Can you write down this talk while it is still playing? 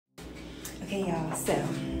Okay, y'all, so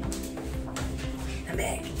I'm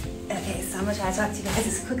back. Okay, so I'm gonna try to talk to you guys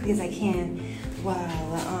as quickly as I can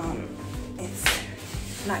while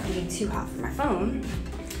it's not getting too hot for my phone,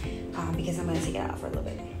 because I'm gonna take it out for a little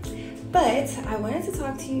bit. But I wanted to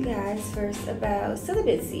talk to you guys first about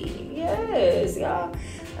celibacy. Yes, y'all.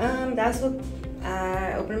 That's what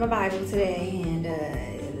I opened my Bible today, and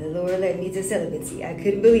the Lord led me to celibacy. I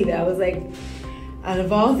couldn't believe it. I was like, out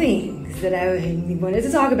of all things that I wanted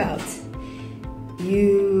to talk about,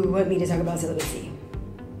 you want me to talk about celibacy?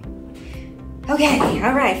 Okay,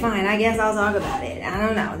 all right, fine. I guess I'll talk about it. I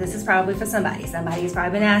don't know. This is probably for somebody. Somebody's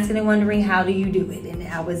probably been asking and wondering, how do you do it, and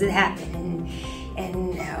how does it happen,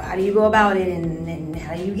 and how do you go about it, and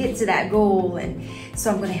how do you get to that goal? And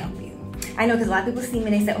so I'm going to help you. I know, because a lot of people see me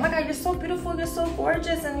and they say, oh my God, you're so beautiful, you're so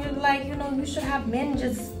gorgeous, and you're like, you know, you should have men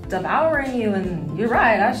just devouring you. And you're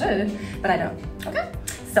right, I should, but I don't. Okay,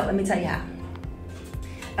 so let me tell you how.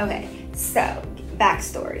 Okay, so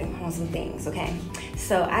backstory on some things. Okay,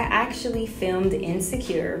 so I actually filmed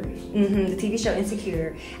Insecure, the TV show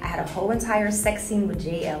Insecure. I had a whole entire sex scene with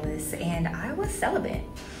Jay Ellis, and I was celibate.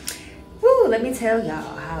 Woo, let me tell y'all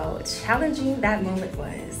how challenging that moment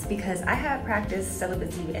was, because I had practiced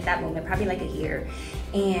celibacy at that moment, probably like a year,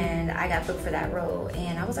 and I got booked for that role.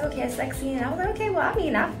 And I was like, okay, a sex scene. And I was like, okay, well, I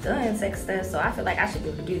mean, I've done sex stuff, so I feel like I should be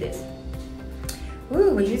able to do this.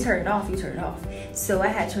 Ooh, when you turn it off, you turn it off. So I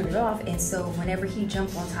had turned it off, and so whenever he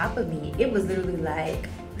jumped on top of me, it was literally like,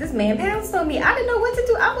 this man pounced on me. I didn't know what to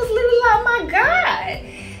do. I was literally like, oh my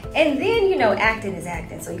God. And then, you know, acting is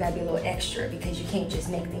acting, so you gotta be a little extra, because you can't just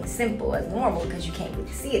make things simple as normal, because you can't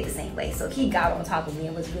really see it the same way. So he got on top of me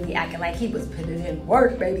and was really acting like he was putting in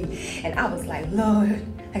work, baby. And I was like, Lord,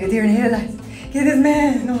 I could hear in the headlights, get this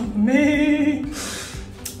man on me.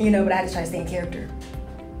 You know, but I had to try to stay in character.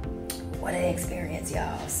 What an experience,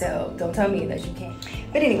 y'all. So don't tell me that you can't.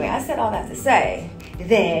 But anyway, I said all that to say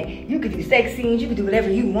that you could do sex scenes, you could do whatever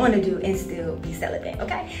you want to do and still be celibate,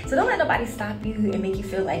 okay? So don't let nobody stop you and make you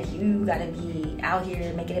feel like you gotta be out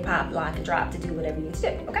here making it pop, lock, and drop to do whatever you need to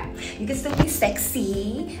do, okay? You can still be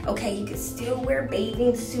sexy, okay? You can still wear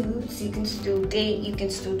bathing suits, you can still date, you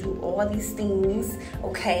can still do all these things,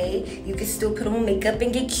 okay? You can still put on makeup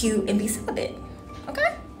and get cute and be celibate,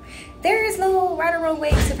 okay? There is no right or wrong way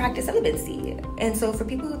to practice celibacy. And so for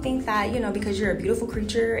people who think that, you know, because you're a beautiful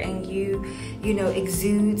creature and you know,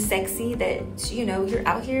 exude sexy, that, you know, you're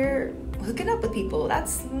out here hooking up with people,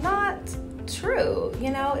 that's not true. You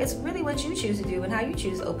know, it's really what you choose to do and how you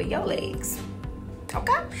choose to open your legs.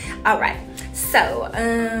 Okay? All right. So,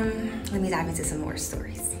 let me dive into some more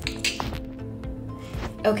stories.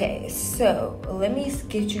 Okay, so let me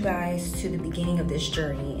get you guys to the beginning of this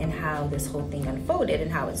journey and how this whole thing unfolded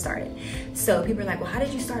and how it started. So people are like, well, how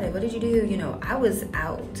did you start it? What did you do? You know, I was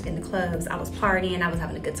out in the clubs, I was partying, I was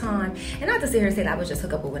having a good time. And not to sit here and say that I would just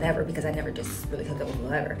hook up with whatever, because I never just really hook up with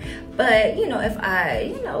whatever. But, you know, if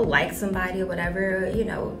I, you know, like somebody or whatever, you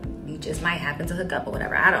know, you just might happen to hook up or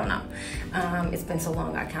whatever. I don't know. It's been so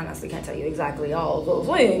long, I honestly can't tell you exactly all those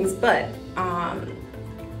things. But,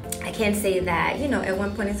 I can say that, you know, at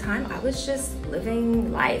one point in time, I was just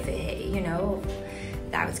living life. You know,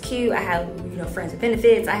 I was cute. I had, you know, friends with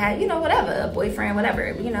benefits. I had, you know, whatever, a boyfriend,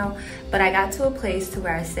 whatever, you know. But I got to a place to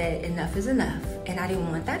where I said, enough is enough. And I didn't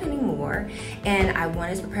want that anymore. And I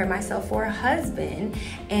wanted to prepare myself for a husband.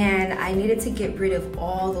 And I needed to get rid of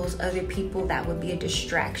all those other people that would be a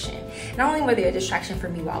distraction. Not only were they a distraction for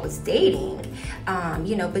me while I was dating,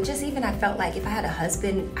 you know, but just even I felt like if I had a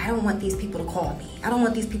husband, I don't want these people to call me. I don't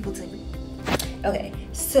want these people to... Okay,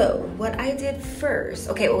 so what I did first,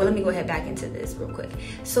 okay, well, let me go ahead back into this real quick.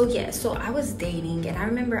 So yeah, so I was dating, and I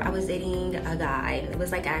remember I was dating a guy. It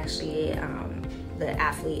was like actually the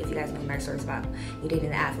athlete, if you guys know my stories about you dating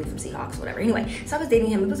the athlete from Seahawks, whatever. Anyway, so I was dating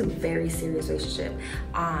him. It was a very serious relationship.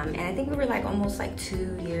 And I think we were like almost like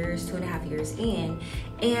 2.5 years in.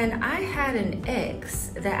 And I had an ex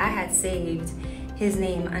that I had saved his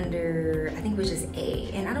name under, I think it was just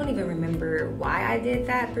A. And I don't even remember why I did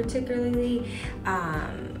that particularly.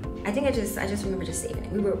 I think I just remember just saving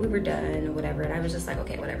it. We were done or whatever. And I was just like,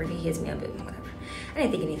 okay, whatever. If he hits me up, whatever. I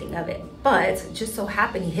didn't think anything of it, but just so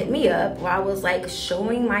happened he hit me up while I was like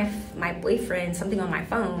showing my boyfriend something on my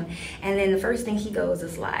phone, and then the first thing he goes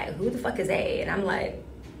is like, who the fuck is A? And I'm like,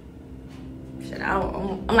 shit,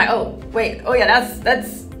 I'm like, oh wait, oh yeah,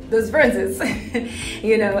 that's Francis.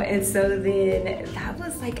 You know. And so then that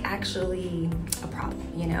was like actually a problem,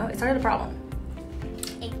 you know. It started a problem.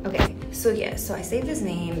 Okay, So yeah, so I saved his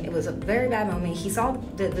name. It was a very bad moment. He saw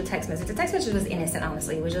the text message. The text message was innocent,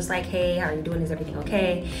 honestly. It was just like, hey, how are you doing? Is everything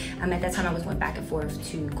okay? At that time, I was going back and forth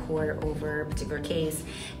to court over a particular case.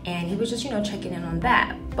 And he was just, checking in on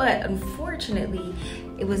that. But unfortunately,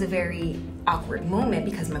 it was a very awkward moment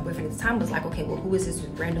because my boyfriend at the time was like, okay, well, who is this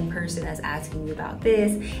random person that's asking you about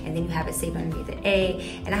this? And then you have it saved underneath the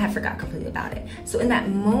A, and I had forgot completely about it. So in that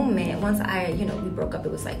moment, once we broke up,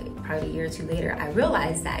 it was like probably a year or two later, I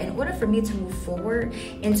realized that in order for me to move forward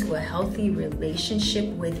into a healthy relationship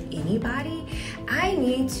with anybody, I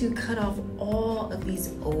need to cut off all of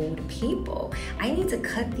these old people. I need to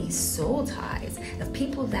cut these soul ties of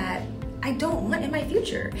people that I don't want in my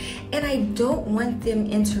future. And I don't want them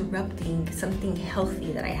interrupting something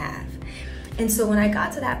healthy that I have. And so when I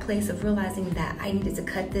got to that place of realizing that I needed to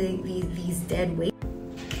cut these dead weight.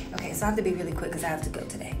 Okay, so I have to be really quick because I have to go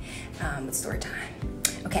today. It's story time.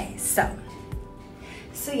 Okay, so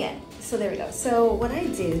there we go. So what I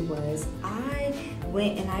did was I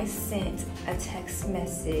went and I sent a text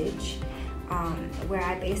message where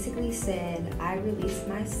I basically said, I release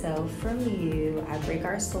myself from you, I break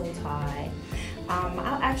our soul tie.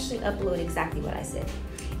 I'll actually upload exactly what I said.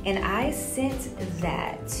 And I sent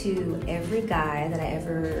that to every guy that I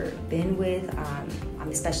ever been with,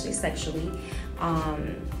 especially sexually,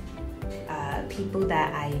 people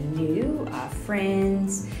that I knew,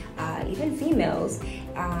 friends, even females,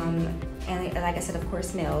 and like I said, of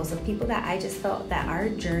course, males, of people that I just felt that our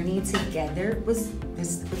journey together was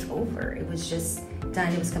over. It was just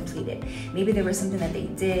done. It was completed. Maybe there was something that they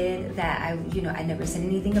did that I never said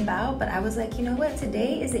anything about, but I was like, you know what?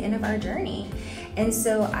 Today is the end of our journey. And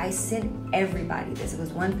so I sent everybody this. It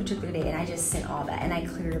was one particular day, and I just sent all that, and I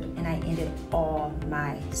cleared and I ended all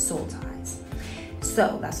my soul ties.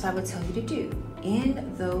 So that's what I would tell you to do.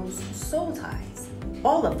 End those soul ties,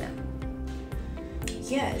 all of them.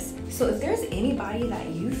 Yes. So if there's anybody that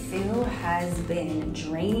you feel has been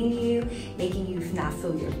draining you, making you not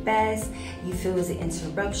feel your best, you feel is an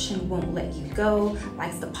interruption, won't let you go,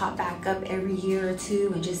 likes to pop back up every year or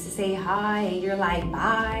two and just to say hi, and you're like,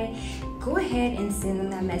 bye, go ahead and send them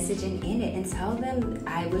that message and end it and tell them,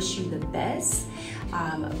 I wish you the best,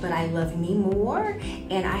 but I love me more,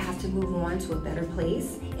 and I have to move on to a better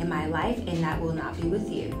place in my life, and that will not be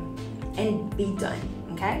with you. And be done.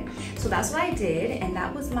 Okay, so that's what I did, and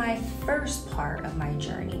that was my first part of my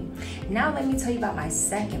journey. Now let me tell you about my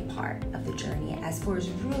second part of the journey as far as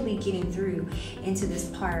really getting through into this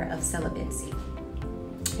part of celibacy.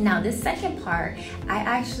 Now this second part, I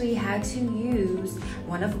actually had to use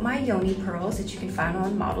one of my Yoni pearls that you can find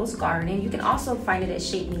on Model's Garden. You can also find it at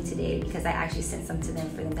Shape Me Today because I actually sent some to them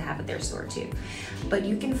for them to have at their store too. But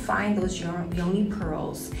you can find those Yoni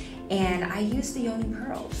pearls, and I used the Yoni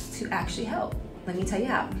pearls to actually help. Let me tell you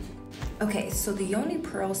how. Okay, so the Yoni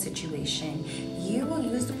pearl situation, you will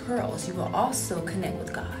use the pearls. You will also connect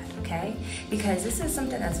with God, okay? Because this is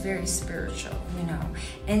something that's very spiritual,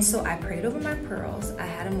 And so I prayed over my pearls. I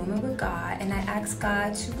had a moment with God, and I asked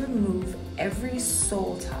God to remove every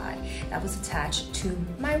soul tie that was attached to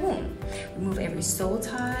my womb. Remove every soul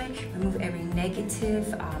tie, remove every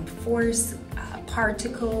negative force,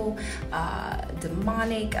 particle,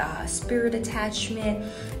 demonic spirit attachment,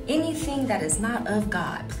 anything that is not of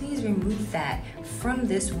God. Please remove that from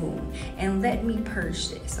this womb and let me purge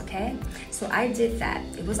this, okay? So I did that.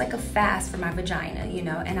 It was like a fast for my vagina,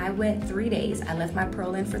 and I went 3 days. I left my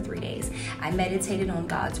pearl in for 3 days. I meditated on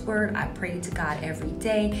God's word. I prayed to God every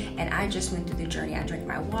day, and I just went through the journey. I drank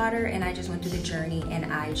my water, and I just went through the journey,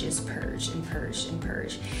 and I just purged and purged and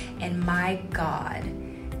purged. And my God,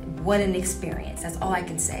 what an experience. That's all I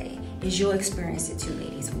can say, is you'll experience it too,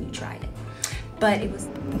 ladies, when you try it. But it was...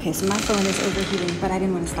 Okay, so my phone is overheating, but I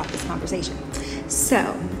didn't want to stop this conversation. So,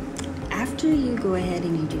 after you go ahead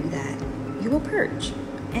and you do that, you will purge.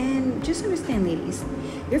 And just understand, ladies,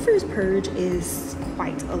 your first purge is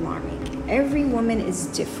quite alarming. Every woman is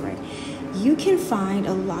different. You can find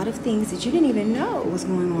a lot of things that you didn't even know was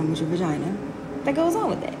going on with your vagina that goes on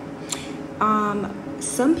with it.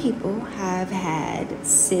 Some people have had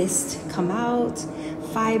cysts come out,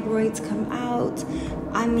 fibroids come out.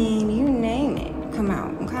 I mean, you name it, come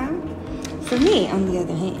out, okay? For me, on the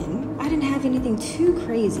other hand, I didn't have anything too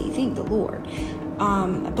crazy, thank the Lord.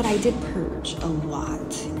 But I did purge a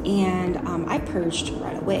lot, and I purged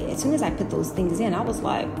right away. As soon as I put those things in, I was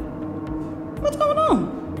like, what's going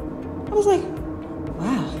on? I was like,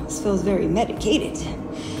 wow, this feels very medicated,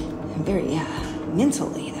 very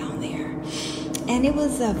mentally down there. And it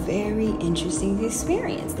was a very interesting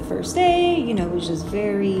experience. The first day, it was just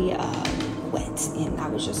very wet, and I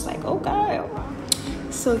was just like, okay.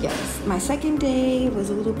 So yes, my second day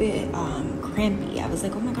was a little bit crampy. I was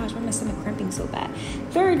like, oh my gosh, why is my stomach cramping so bad?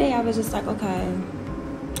 Third day, I was just like, okay,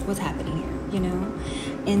 what's happening here, you know?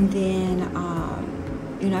 And then,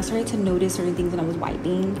 you know, I started to notice certain things when I was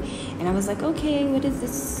wiping, and I was like, okay, what is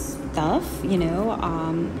this stuff, you know?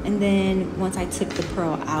 And then once I took the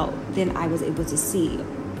pearl out, then I was able to see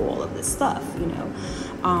all of this stuff, you know?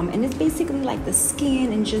 And it's basically like the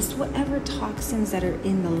skin and just whatever toxins that are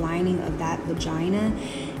in the lining of that vagina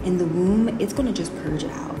in the womb, it's going to just purge it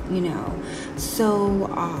out, you know? So,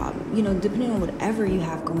 you know, depending on whatever you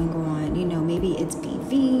have going on, you know, maybe it's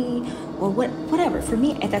BV or whatever. For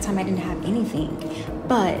me, at that time, I didn't have anything,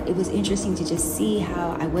 but it was interesting to just see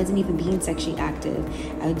how I wasn't even being sexually active.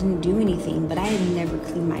 I didn't do anything, but I had never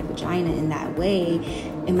cleaned my vagina in that way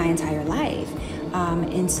in my entire life.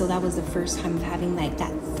 And so that was the first time of having like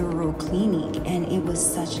that thorough cleaning, and it was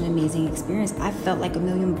such an amazing experience. I felt like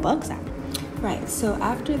 $1,000,000 after. Right, so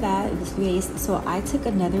after that, it was 3 days. So I took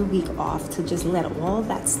another week off to just let all of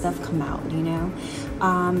that stuff come out, you know?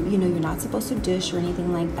 You know, you're not supposed to dish or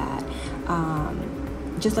anything like that.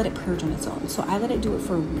 Just let it purge on its own. So I let it do it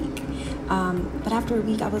for a week. But after a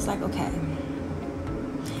week, I was like, okay,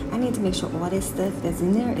 I need to make sure all this stuff that's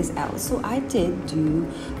in there is out. So I did do,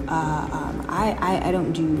 I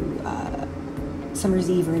don't do Summer's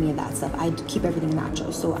Eve or any of that stuff. I keep everything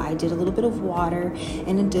natural. So I did a little bit of water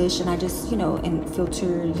in a dish, and I just, you know, and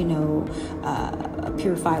filtered, you know,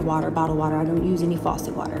 purified water, bottled water. I don't use any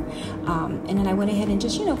faucet water. And then I went ahead and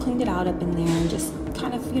just, you know, cleaned it out up in there and just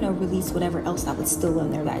kind of, you know, released whatever else that was still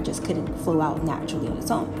in there that I just couldn't flow out naturally on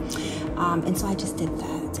its own. And so I just did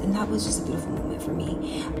that, and that was just a beautiful moment for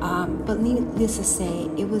me. But needless to say,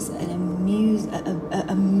 it was an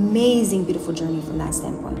amazing, beautiful journey from that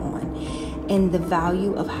standpoint on. And the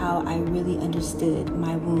value of how I really understood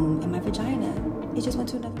my womb and my vagina, it just went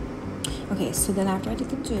to another. Okay, so then after I did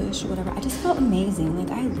the dish or whatever, I just felt amazing.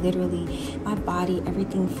 Like I literally, my body,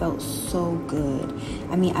 everything felt so good.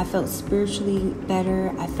 I mean, I felt spiritually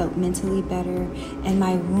better. I felt mentally better. And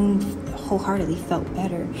my womb wholeheartedly felt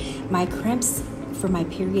better. My cramps for my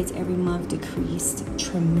periods every month decreased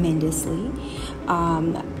tremendously.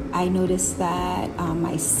 I noticed that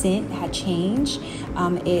my scent had changed.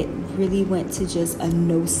 It really went to just a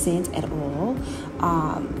no scent at all.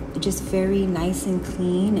 Just very nice and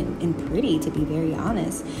clean and pretty, to be very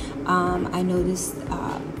honest. I noticed,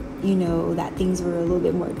 you know, that things were a little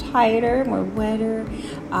bit more tighter, more wetter.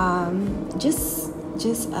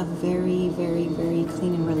 Just a very, very, very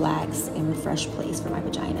clean and relaxed and refreshed place for my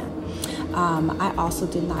vagina. I also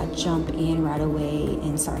did not jump in right away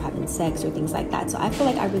and start having sex or things like that. So I feel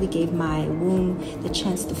like I really gave my womb the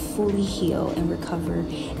chance to fully heal and recover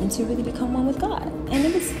and to really become one with God. And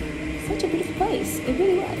it was such a beautiful place. It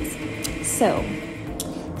really was. So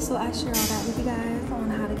I share all that with you guys on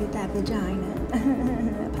how to get that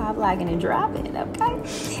vagina pop, like, and drop it, okay?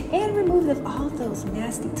 And remove all those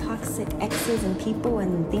nasty, toxic exes and people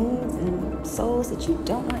and things and souls that you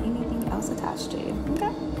don't want anything else attached to,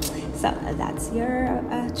 okay? So that's your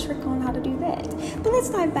trick on how to do that. But let's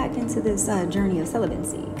dive back into this journey of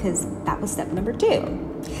celibacy, because that was step number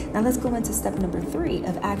 2. Now let's go into step number 3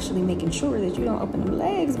 of actually making sure that you don't open them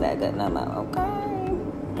legs back up no more, okay?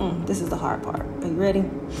 This is the hard part. Are you ready?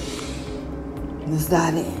 Let's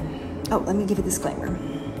dive in. Oh, let me give a disclaimer.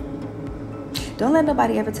 Don't let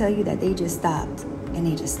nobody ever tell you that they just stopped and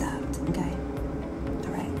they just stopped, okay?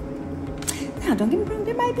 All right. Now, don't get me wrong.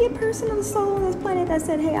 There might be a person on the soul on this planet that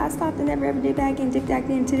said, hey, I stopped and never ever did back and dipped back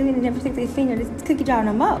into it and never took their finger to cookie jar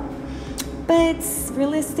no more. But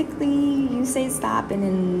realistically, you say stop, and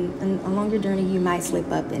then along your journey, you might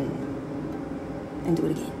slip up and do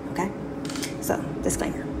it again, okay? So,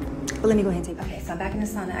 disclaimer. But let me go ahead and take. Okay, so I'm back in the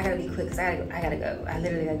sauna. I gotta be quick because I gotta go. I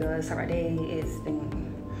literally gotta go. So my day is been.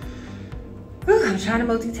 I'm trying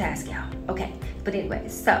to multitask, y'all. Okay, but anyway,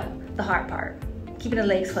 so the hard part, keeping the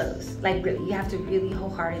legs closed. Like really, you have to really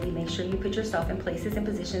wholeheartedly make sure you put yourself in places and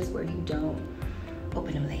positions where you don't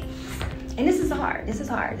open them legs. And this is hard. This is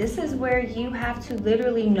hard. This is where you have to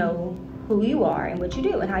literally know who you are and what you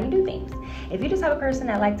do and how you do things. If you just have a person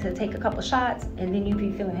that like to take a couple shots and then you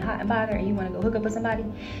be feeling hot and bothered and you want to go hook up with somebody,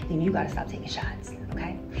 then you got to stop taking shots,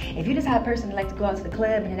 okay? If you just have a person that like to go out to the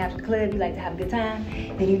club and then after the club you like to have a good time,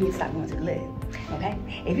 then you need to stop going to the club, okay?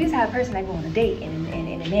 If you just have a person that go on a date and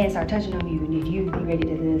the man start touching on you and you be ready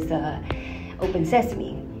to just open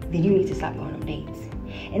sesame, then you need to stop going on dates.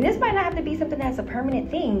 And this might not have to be something that's a permanent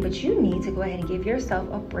thing, but you need to go ahead and give yourself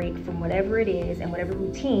a break from whatever it is and whatever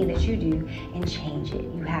routine that you do and change it.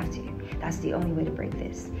 You have to. That's the only way to break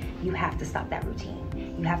this. You have to stop that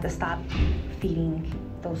routine. You have to stop feeding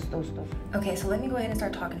those. Okay, so let me go ahead and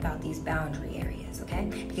start talking about these boundary areas, okay?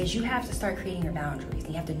 Because you have to start creating your boundaries. And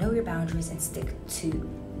you have to know your boundaries and stick to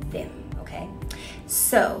them, okay?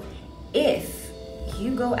 So if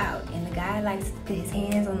you go out and the guy likes to put his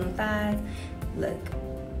hands on the thighs, look,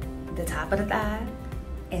 the top of the thigh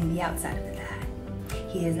and the outside of the thigh.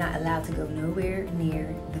 He is not allowed to go nowhere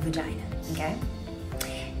near the vagina, okay?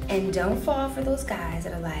 And don't fall for those guys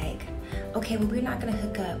that are like, okay, well, we're not gonna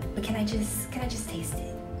hook up, but can I just taste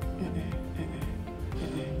it?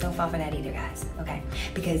 Don't fall for that either, guys, okay?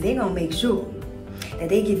 Because they're gonna make sure that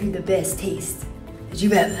they give you the best taste that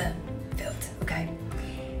you've ever felt, okay?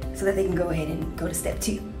 So that they can go ahead and go to step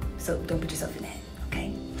 2. So don't put yourself in that,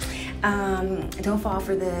 okay? Don't fall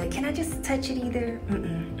for the, can I just touch it either?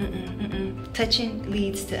 Touching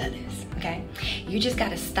leads to others, okay? You just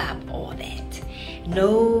gotta stop all that.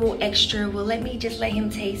 No extra, well, let me just let him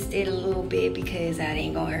taste it a little bit because that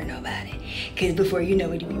ain't gonna hurt nobody. Because before you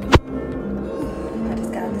know it, I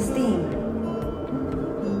just got the steam.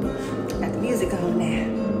 Got the music on now.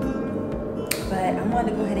 But I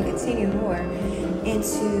wanted to go ahead and continue more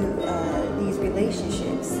into these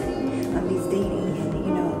relationships, these dating, and,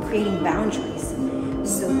 you know, creating boundaries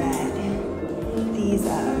so that these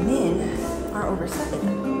men aren't overstepping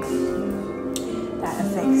them. That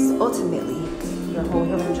affects ultimately your whole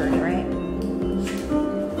healing journey, right?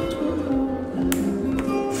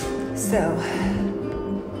 So,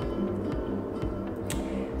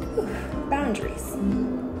 boundaries,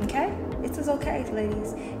 okay? This is okay,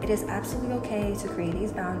 ladies. It is absolutely okay to create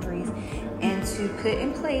these boundaries and to put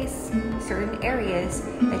in place certain areas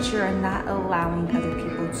that you are not allowing other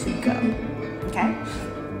people to go,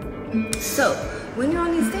 okay? So, when you're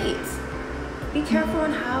on these dates, be careful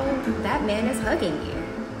on how that man is hugging you.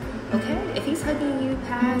 Okay, if he's hugging you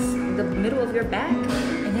past the middle of your back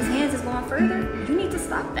and his hands is going further, you need to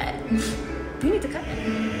stop that. You need to cut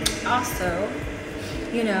it. Also,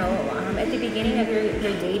 you know, at the beginning of your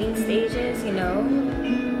dating stages, you know,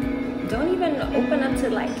 don't even open up to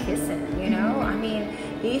like kissing, you know? I mean,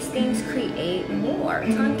 these things create more.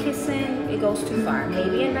 Tongue kissing, it goes too far.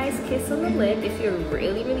 Maybe a nice kiss on the lip if you're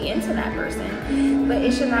really, really into that person, but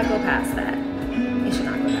it should not go past that. It should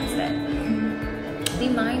not go past that. Be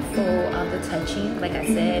mindful of the touching, like I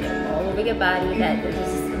said, all over your body. That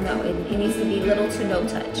it needs to be little to no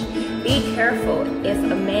touch. Be careful if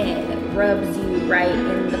a man rubs you right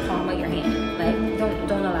in the palm of your hand. Like,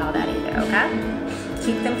 don't allow that either, okay?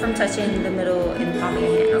 Keep them from touching the middle and the palm of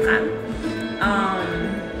your hand, okay?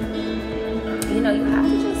 You know, you have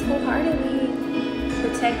to just wholeheartedly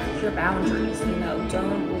protect your boundaries. You know,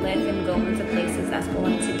 don't let them go into places that's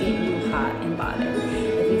going to get you hot and bothered.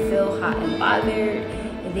 If you feel hot and bothered,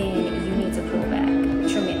 then you need to pull back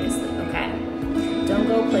tremendously, okay? Don't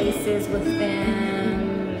go places with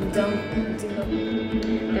them.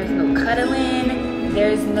 There's no cuddling.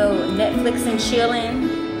 There's no Netflix and chilling,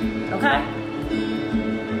 okay?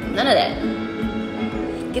 None of that.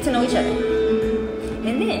 Get to know each other.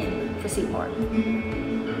 And then proceed more.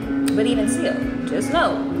 But even still, just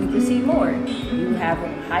know, when you proceed more, you have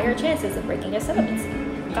higher chances of breaking your celibacy,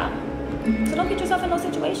 okay? So don't get yourself in those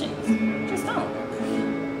situations. Just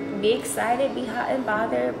don't. Be excited, be hot and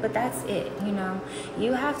bothered, but that's it, you know?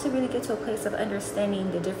 You have to really get to a place of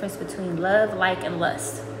understanding the difference between love, like, and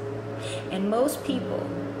lust. And most people,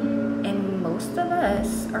 and most of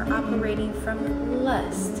us, are operating from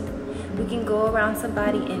lust. We can go around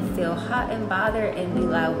somebody and feel hot and bothered and be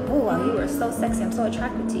like, oh, you are so sexy, I'm so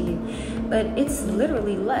attracted to you. But it's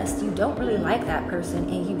literally lust. You don't really like that person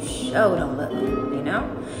and you sure don't love them, you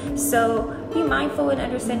know? So be mindful in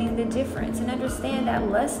understanding the difference and understand that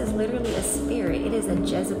lust is literally a spirit. It is a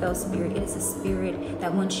Jezebel spirit. It is a spirit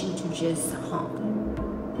that wants you to just hump.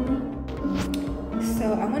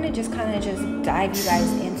 So I want to just kind of just dive you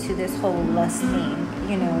guys into this whole lust thing,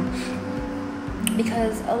 you know?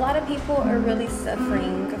 Because a lot of people are really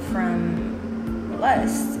suffering from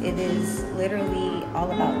lust. It is literally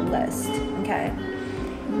all about lust, okay?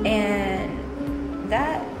 And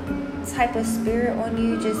that type of spirit on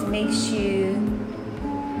you just makes you...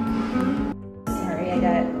 Sorry, I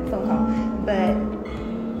got a phone call. But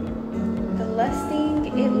the lusting,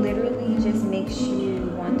 it literally just makes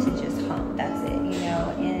you want to just hump. That's it, you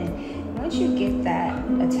know? And once you get that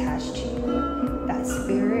attached to you, that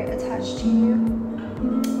spirit attached to you,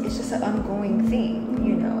 it's just an ongoing thing,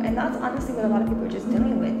 you know, and that's honestly what a lot of people are just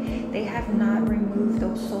dealing with. They have not removed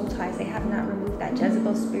those soul ties. They have not removed that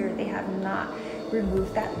Jezebel spirit. They have not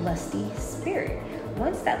removed that lusty spirit.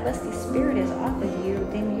 Once that lusty spirit is off of you,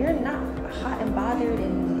 then you're not hot and bothered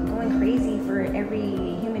and going crazy for every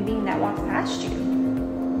human being that walks past you.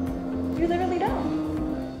 You literally don't.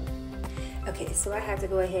 Okay, so I have to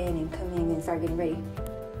go ahead and come in and start getting ready.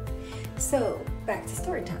 So, back to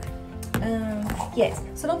story time. Yes,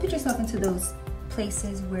 so don't put yourself into those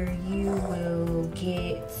places where you will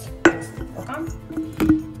get sleep, okay?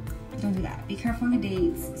 Don't do that. Be careful on the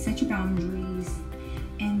dates, set your boundaries,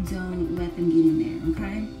 and don't let them get in there,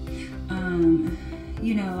 okay?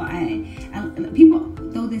 You know, people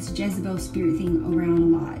throw this Jezebel spirit thing around a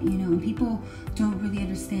lot, you know, and people don't really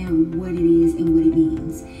understand what it is and what it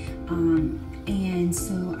means. And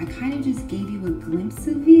so I kind of just gave you a glimpse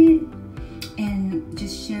of it and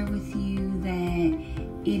just share with you that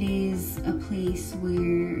it is a place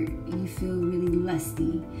where you feel really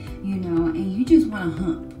lusty, you know, and you just want to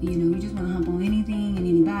hump, you know, you just want to hump on anything and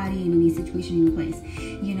anybody in any situation, any place.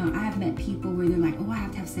 You know, I've met people where they're like, oh, I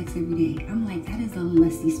have to have sex every day. I'm like, that is a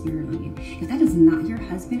lusty spirit on you. If that is not your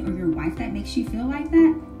husband or your wife that makes you feel like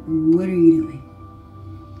that, what are you doing?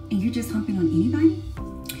 And you're just humping on anybody?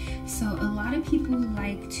 So a lot of people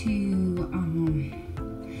like to,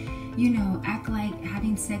 you know, act like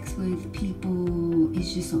having sex with people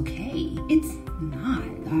is just okay. It's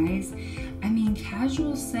not, guys. I mean,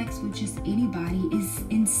 casual sex with just anybody is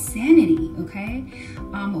insanity, okay?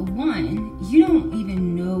 One, you don't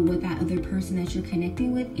even know what that other person that you're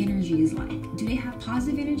connecting with energy is like. Do they have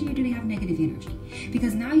positive energy or do they have negative energy?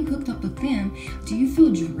 Because now you hooked up with them, do you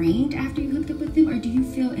feel drained after you hooked up with them, or do you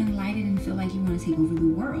feel enlightened and feel like you want to take over the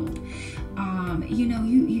world? You know,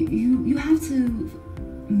 you have to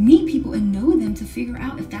meet people and know them to figure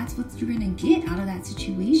out if that's what you're gonna get out of that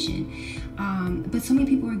situation. But so many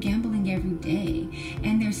people are gambling every day,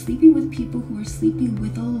 and they're sleeping with people who are sleeping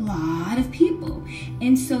with a lot of people.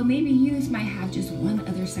 And so maybe you might have just one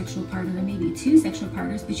other sexual partner, or maybe two sexual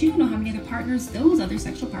partners, but you don't know how many other partners those other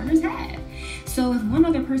sexual partners have. So if one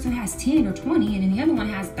other person has 10 or 20 and then the other one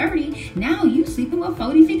has 30, now you sleeping with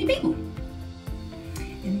 40, 50 people.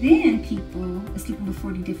 And then people are sleeping with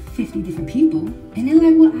 40 to 50 different people, and they're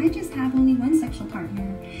like, well, I just have only one sexual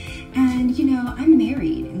partner, and you know, I'm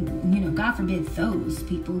married. And you know, God forbid those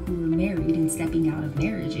people who are married and stepping out of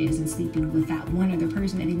marriages and sleeping with that one other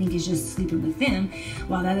person that they think is just sleeping with them,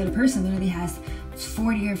 while that other person literally has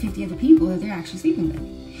 40 or 50 other people that they're actually sleeping with.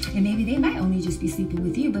 And maybe they might only just be sleeping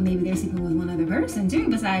with you, but maybe they're sleeping with one other person too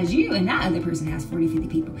besides you, and that other person has 40, 50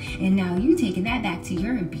 people. And now you taking that back to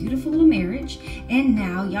your beautiful little marriage, and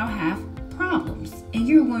now y'all have problems. And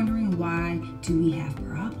you're wondering, why do we have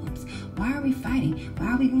problems? Why are we fighting?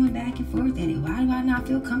 Why are we going back and forth at it? Why do I not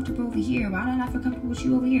feel comfortable over here? Why do I not feel comfortable with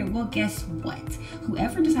you over here? Well, guess what?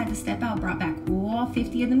 Whoever decided to step out brought back all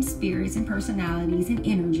 50 of them spirits and personalities and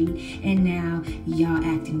energy, and now y'all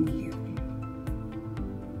acting weird.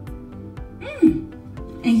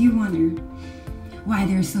 And you wonder why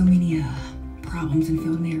there's so many problems in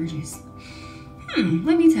failed marriages.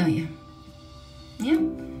 Let me tell you. Yeah,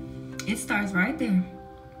 it starts right there.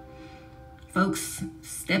 Folks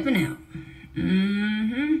stepping out.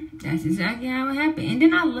 That's exactly how it happened. And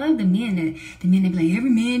then I love the men that be like,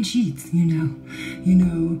 every man cheats, you know, we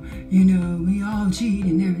all cheat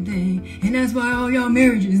and everything. And that's why all y'all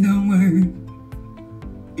marriages don't work.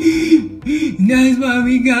 That's why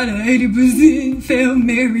we got a 80% failed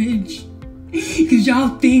marriage. Cause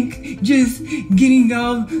y'all think just getting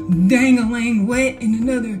y'all dang-a-lang wet in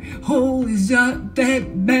another hole is not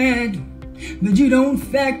that bad. But you don't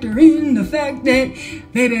factor in the fact that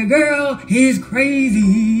baby girl is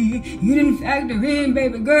crazy. You didn't factor in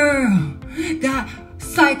baby girl got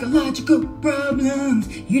psychological problems.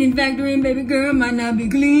 You didn't factor in baby girl might not be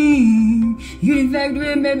clean. You didn't factor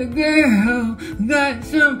in baby girl got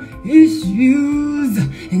some issues.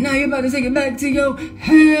 And now you're about to take it back to your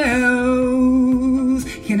house.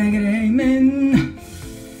 Can I get an amen?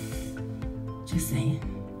 Just saying.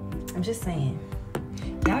 I'm just saying.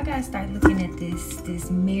 Y'all gotta start looking at this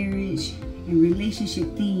marriage and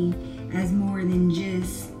relationship thing as more than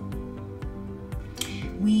just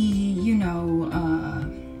we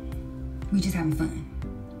just having fun.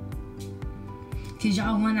 Cause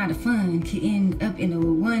y'all one out of fun could end up in a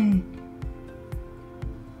one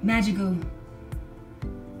magical,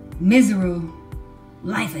 miserable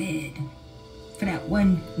life ahead for that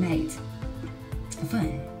one night of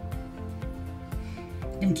fun.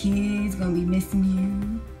 Them kids gonna be missing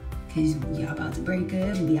you cause y'all about to break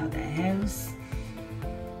up and be out that house.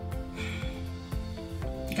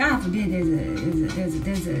 God forbid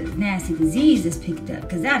there's a nasty disease that's picked up,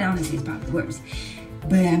 because that honestly is probably the worst.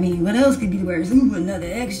 But I mean, what else could be the worst? Ooh, another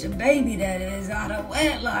extra baby that is out of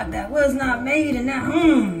wedlock that was not made, and now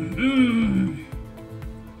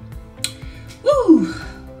Woo!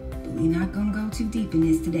 But we're not gonna go too deep in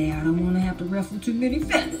this today. I don't want to have to ruffle too many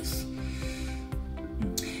feathers.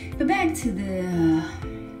 But back to the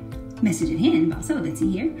message at hand about celibacy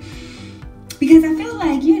here. Because I feel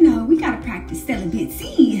like, you know, we got to practice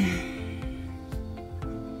celibacy.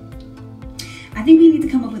 I think we need to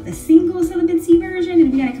come up with a single celibacy version,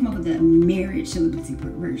 and we got to come up with a marriage celibacy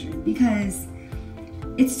version, because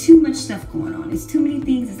it's too much stuff going on. It's too many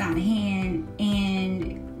things that's out of hand,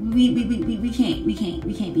 and we can't be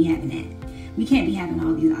having that. We can't be having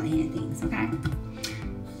all these out of hand things, okay?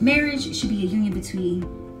 Marriage should be a union between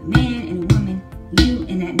a man and a woman, you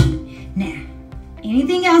and that me. Now,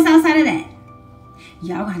 anything else outside of that,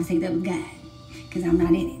 y'all gonna have to take that with God, because I'm not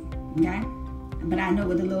in it, okay? But I know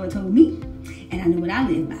what the Lord told me, and I know what I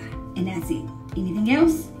live by, and that's it. Anything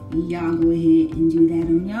else, y'all go ahead and do that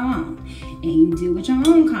on your own, and you deal with your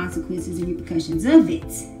own consequences and repercussions of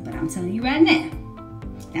it. But I'm telling you right now,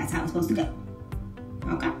 that's how it's supposed to go.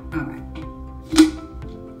 Okay? All right.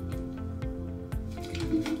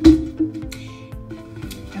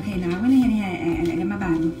 Okay, now I went ahead and I got my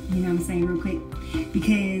Bible, you know what I'm saying, real quick,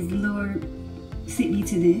 because the Lord sent me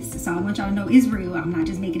to this. So I want y'all to know it's real. I'm not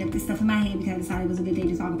just making up this stuff in my head because I decided it was a good day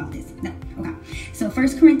to talk about this. No. Okay. So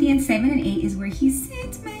 1 Corinthians 7 and 8 is where he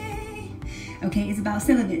sent me. Okay, it's about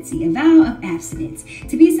celibacy, a vow of abstinence.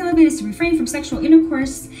 To be celibate is to refrain from sexual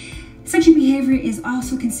intercourse. Sexual behavior is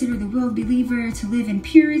also considered the will of the believer. To live in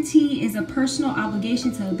purity is a personal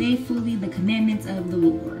obligation to obey fully the commandments of the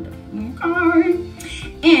Lord. Okay.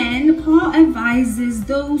 And Paul advises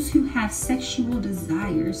those who have sexual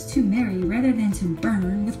desires to marry rather than to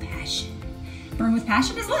burn with passion. Burn with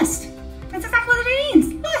passion is lust. That's exactly what it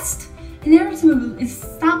means. Lust. In order to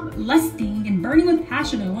stop lusting and burning with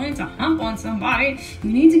passion and wanting to hump on somebody,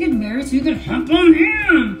 you need to get married so you can hump on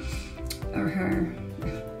him or her.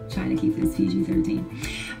 Trying to keep this PG-13.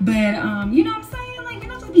 But, you know what I'm saying? Like,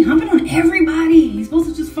 you're not supposed to be humping on everybody. You're supposed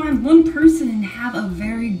to just find one person and have a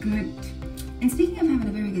very good... And speaking of having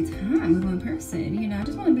a very good time with one person, you know, I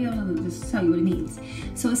just want to be able to just tell you what it means.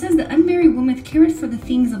 So it says the unmarried woman careth for the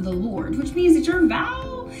things of the Lord, which means that your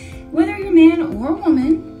vow, whether you're man or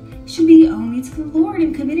woman, should be only to the Lord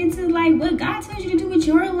and committed to, like, what God tells you to do with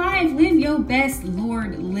your life. Live your best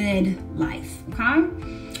Lord-led life, okay?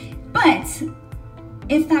 But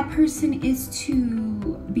if that person is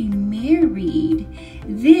to be married,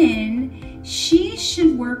 then she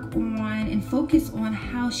should work on and focus on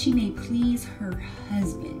how she may please her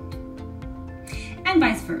husband. And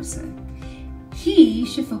vice versa. He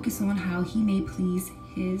should focus on how he may please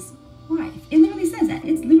his wife. It literally says that.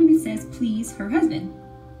 It literally says please her husband.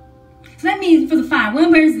 So that means for the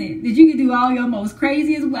one person that you can do all your most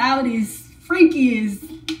craziest, wildest, freakiest,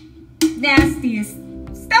 nastiest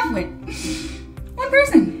stuff with. One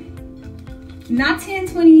person. Not 10,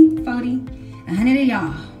 20, 40, 100 of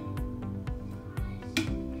y'all.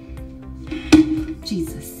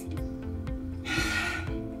 Jesus.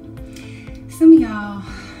 Some of y'all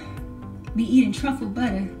be eating truffle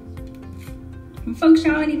butter from folks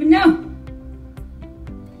y'all don't even know.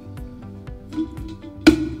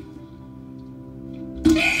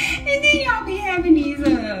 And then y'all be having these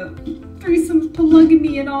threesomes,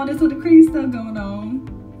 polygamy, and all this other crazy stuff going on.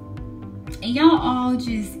 And y'all all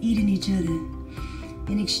just eating each other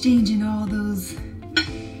and exchanging all those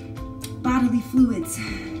bodily fluids.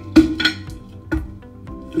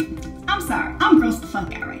 I'm sorry. I'm grossed the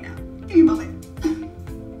fuck out right now. Give me a moment.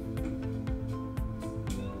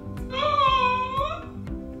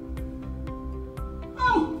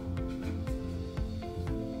 Oh.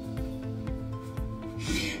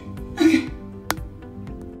 Okay.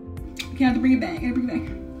 Okay, I have to bring it back. I gotta bring it back.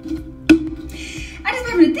 I just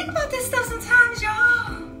be able to think about this stuff sometimes,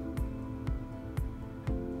 y'all.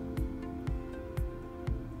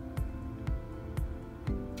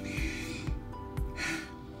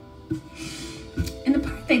 And the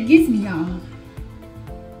part that gets me, y'all,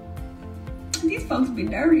 these folks be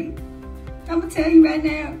dirty. I'm gonna tell you right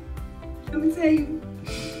now. I'm gonna tell you,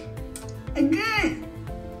 a good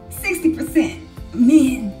 60% of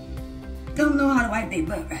men don't know how to wipe their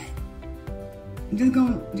butt right. I'm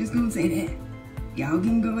just gonna say that. Y'all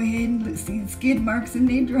can go ahead and look, see the skid marks in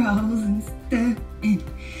their drawers and stuff. And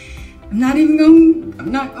I'm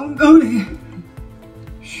not gonna go there.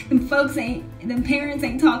 Them parents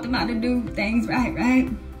ain't taught them how to do things right?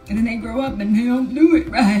 And then they grow up and they don't do it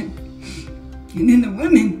right. And then the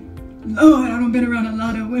women, Lord, I done been around a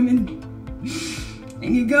lot of women.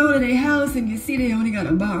 And you go to their house and you see they only got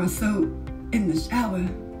a bar of soap in the shower.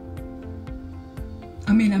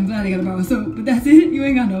 I mean, I'm glad they got a bar of soap, but that's it. You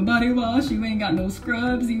ain't got no body wash, you ain't got no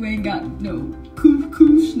scrubs, you ain't got no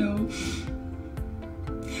koosh, no.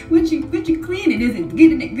 What you cleaning? Is it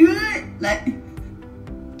getting it good? Like,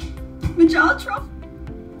 with y'all truffle?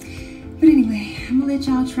 But anyway, I'm gonna let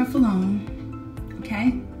y'all truffle on,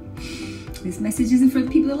 okay? This message isn't for the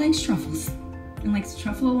people that like truffles and likes to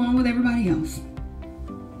truffle along with everybody else.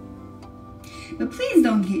 But please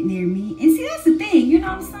don't get near me. And see, that's the thing, you know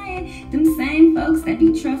what I'm saying? Them same folks that be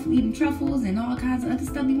eating truffles and all kinds of other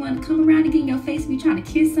stuff, be wanting to come around and get in your face and be trying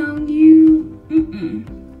to kiss on you.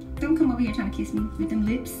 Don't come over here trying to kiss me with them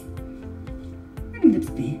lips. Where them lips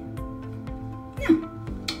been? No.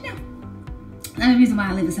 Another reason why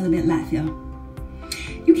I live a celibate life, y'all.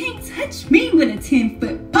 You can't touch me with a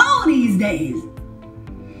 10-foot pole these days.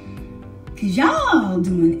 Cause y'all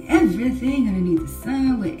doing everything underneath the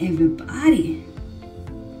sun with everybody.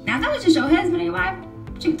 Now, if that was just your husband and your wife,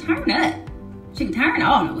 she could turn up. She could turn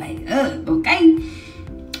all the way up, okay?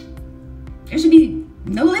 There should be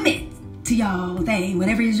no limit to y'all thing,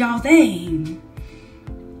 whatever is y'all thing.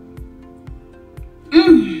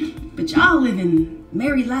 But y'all living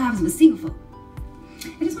married lives with single folk.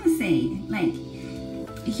 I just want to say, like,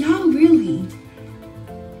 y'all really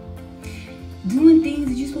doing things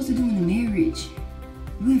that you're supposed to do in a marriage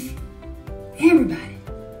with everybody.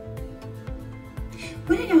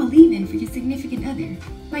 What are y'all leaving for your significant other?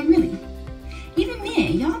 Like, really? Even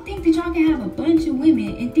men, y'all think that y'all can have a bunch of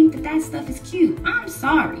women and think that that stuff is cute. I'm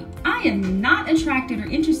sorry. I am not attracted or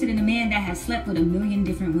interested in a man that has slept with a million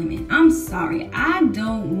different women. I'm sorry. I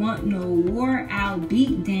don't want no wore out,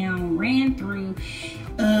 beat down, ran through,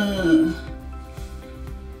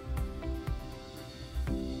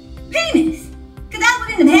 penis. Cause that's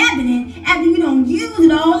what ended up happening after you don't use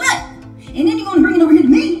it all up. And then you're gonna bring it over here to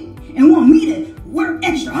me and want me to work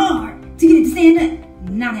extra hard to get it to stand up.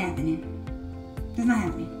 Not happening. That's not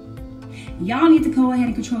happening. Y'all need to go ahead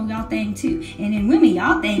and control y'all thing too. And then women,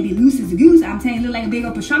 y'all thing be loose as a goose. I'm telling you, look like a big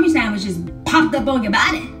old pastrami sandwich just popped up on your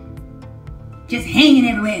body. Just hanging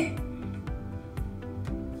everywhere.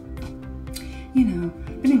 You know,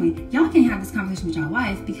 but anyway, y'all can't have this conversation with y'all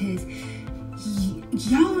wife because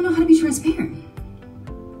y'all don't know how to be transparent.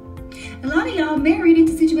 A lot of y'all married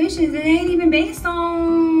into situations that ain't even based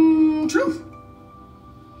on truth.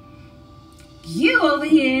 You over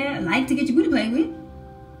here like to get your booty played with,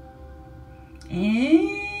 and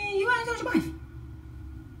you ain't told your wife.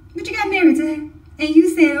 But you got married to her, and you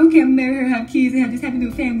said, okay, I'm marry her, have kids, and have this happy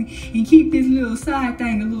little family, and keep this little side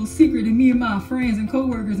thing a little secret, and me and my friends and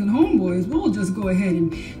co-workers and homeboys, we'll just go ahead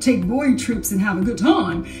and take boy trips and have a good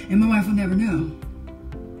time, and my wife will never know.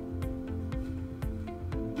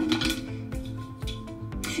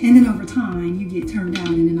 And then over time, you get turned out,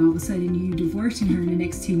 and then all of a sudden, you divorcing her in the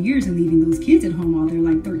next 2 years and leaving those kids at home while they're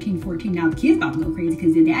like 13, 14. Now the kids about to go crazy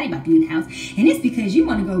because their daddy about to be in the house. And it's because you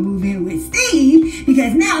want to go move in with Steve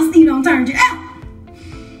because now Steve don't turn you out.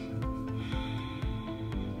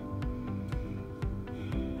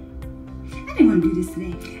 I didn't want to do this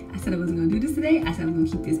today. I said I wasn't going to do this today. I said I was going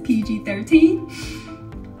to keep this PG-13.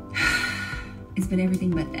 It's been everything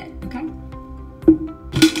but that, okay?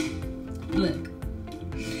 Look.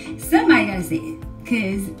 Somebody gotta say it,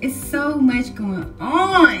 because it's so much going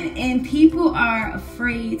on and people are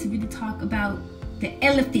afraid to really talk about the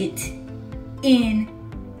elephant in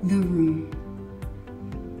the room.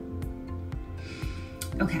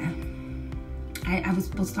 Okay, I was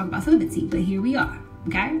supposed to talk about celibacy, but here we are,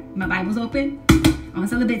 okay? My Bible's open on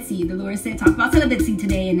celibacy. The Lord said talk about celibacy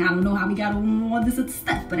today, and I don't know how we got on all this other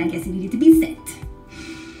stuff, but I guess it needed to be said.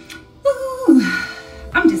 Woo!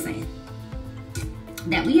 I'm just saying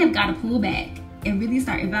that we have got to pull back and really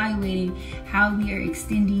start evaluating how we are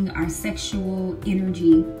extending our sexual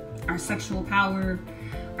energy, our sexual power,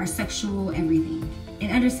 our sexual everything,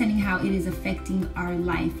 and understanding how it is affecting our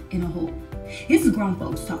life in a whole. This is grown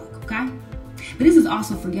folks talk, okay? But this is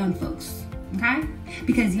also for young folks, okay?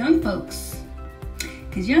 Because young folks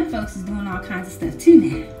is doing all kinds of stuff too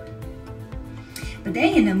now. But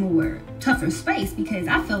they in a more tougher space because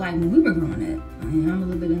I feel like when we were growing up, I mean, I'm a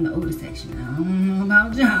little bit in the older section. I don't know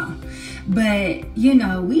about y'all. But, you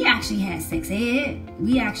know, we actually had sex ed.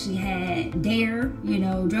 We actually had DARE, you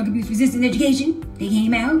know, drug abuse resistant education. They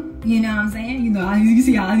came out, you know what I'm saying? You know, you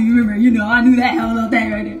see how you remember, you know, I knew that all of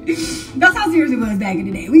that right there. That's how serious it was back in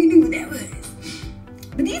the day. We knew what that was.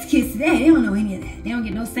 But these kids today, they don't know any of that. They don't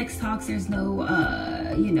get no sex talks. There's no,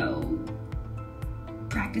 you know,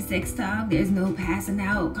 practice sex talk. There's no passing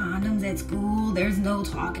out condoms at school. There's no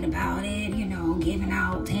talking about it, you know, giving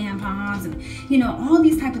out tampons and, you know, all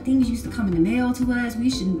these type of things used to come in the mail to us. We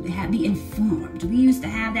should be informed. We used to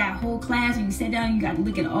have that whole class where you sit down, you got to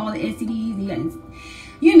look at all the STDs, and you got to,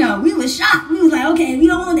 you know, we was shocked. We was like, okay, we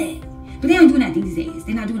don't want that. But they don't do that these days.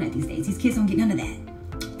 They're not doing that these days. These kids don't get none of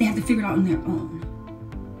that. They have to figure it out on their own.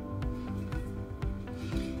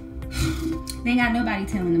 They ain't got nobody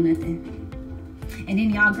telling them nothing. And then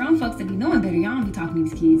y'all grown folks that be knowing better, y'all don't be talking to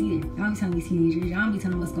these kids either. Y'all don't be telling these teenagers, y'all don't be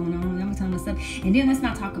telling them what's going on, y'all don't be telling them what's up. And then let's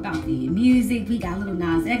not talk about the music. We got little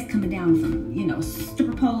Nas X coming down from, you know,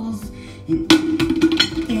 stripper poles and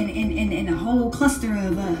a whole cluster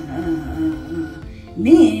of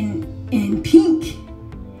men in pink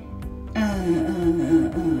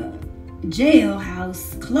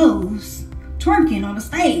jailhouse clothes twerking on the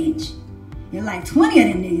stage. There are like 20 of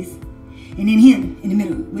them niggas. And then him in the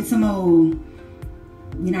middle with some old,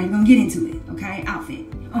 we're not even gonna get into it, okay, outfit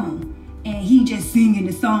on. And he just singing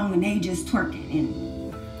the song and they just twerking.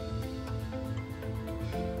 And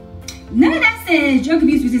none of that says drug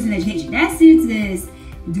abuse resistant education. That shit says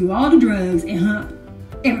do all the drugs and hump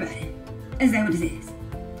everybody. Is that what it says?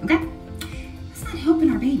 Okay? That's not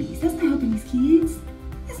helping our babies. That's not helping these kids.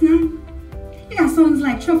 That's not. You got songs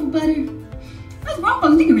like Truffle Butter. Those grown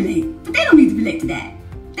folks, they can relate. But they don't need to relate to that.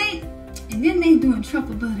 And then they doing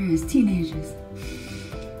truffle butter as teenagers.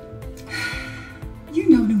 You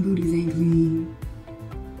know them booties ain't clean.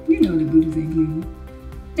 You know them booties ain't clean.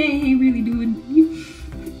 They ain't really doing.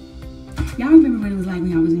 Y'all remember what it was like when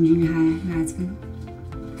y'all was in junior high school?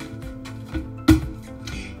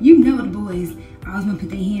 You know the boys always want to put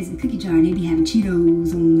their hands in the cookie jar and they be having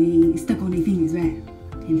Cheetos stuck on their fingers, right?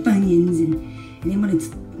 And Funyuns and they want to.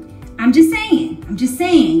 I'm just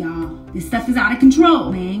saying, y'all. This stuff is out of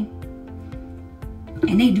control, man.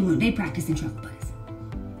 And they practicing truffle butters.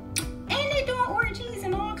 And they doing orgies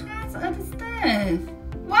and all kinds of other stuff.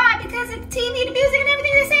 Why? Because of the TV, the music, and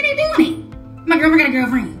everything they say they doing it. My girlfriend got a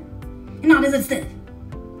girlfriend. And all this other stuff.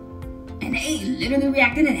 And they literally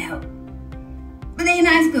reacting it out. But they in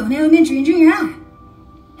high school, in elementary and junior high.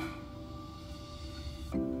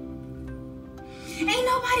 Ain't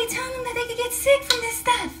nobody telling them that they could get sick from this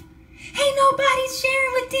stuff. Ain't nobody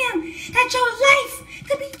sharing with them that your life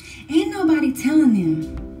could be. Ain't nobody telling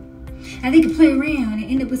them that they could play around and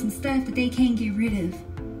end up with some stuff that they can't get rid of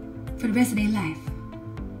for the rest of their life.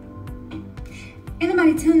 Ain't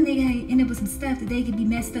nobody telling them they gotta end up with some stuff that they could be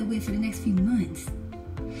messed up with for the next few months.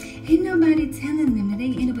 Ain't nobody telling them that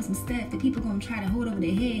they can end up with some stuff that people gonna try to hold over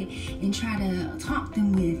their head and try to taunt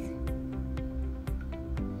them with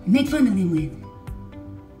and make fun of them with.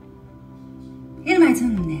 Ain't nobody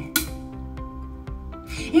telling them that.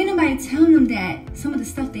 Ain't nobody telling them that some of the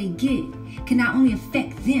stuff they get can not only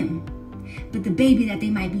affect them, but the baby that they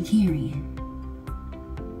might be carrying.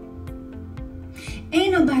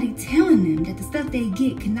 Ain't nobody telling them that the stuff they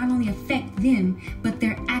get can not only affect them, but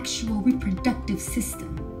their actual reproductive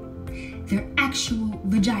system, their actual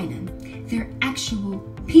vagina, their actual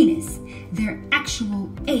penis, their actual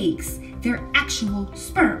eggs, their actual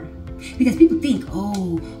sperm. Because people think,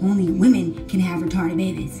 oh, only women can have retarded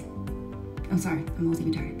babies. I'm sorry, I'm mostly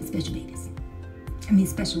retarded, but special babies. I mean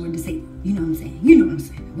special or disabled. You know what I'm saying? You know what I'm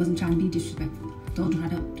saying. I wasn't trying to be disrespectful. Don't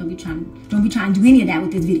be trying to do any of that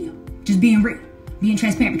with this video. Just being real, being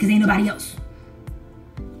transparent, because ain't nobody else.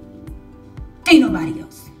 Ain't nobody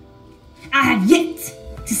else. I have yet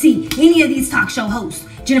to see any of these talk show hosts,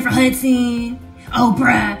 Jennifer Hudson,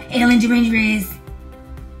 Oprah, Ellen DeGeneres,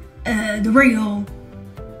 The Real.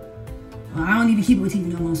 Well, I don't even keep it with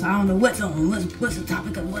TV no more, so I don't know what's on, what's the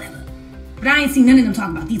topic of whatever. But I ain't seen none of them talk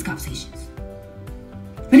about these conversations.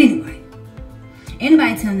 But anyway, ain't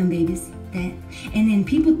nobody telling them babies that. And then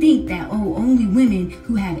people think that, oh, only women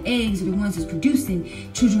who have eggs are the ones that's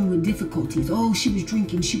producing children with difficulties. Oh, she was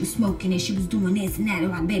drinking, she was smoking, and she was doing this and that.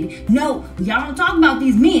 Like, baby, no, y'all don't talk about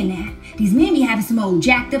these men now. These men be having some old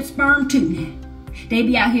jacked up sperm too now. They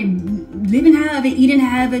be out here living however, eating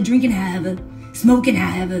however, drinking however, smoking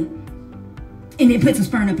however, and then put some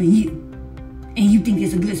sperm up in you. And you think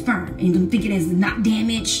it's a good sperm, and you think it is not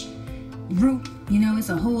damaged root. You know, it's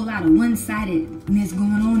a whole lot of one-sidedness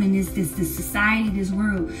going on in this society, this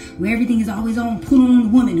world, where everything is always on, put on the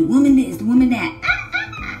woman this, the woman that.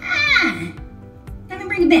 Let me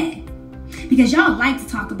bring it back. Because y'all like to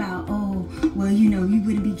talk about, oh, well, you know, you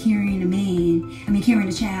wouldn't be carrying carrying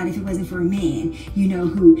a child if it wasn't for a man, you know,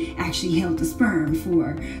 who actually held the sperm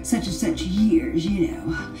for such and such years, you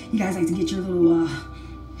know. You guys like to get your little,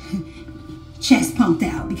 chest pumped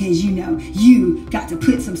out because, you know, you got to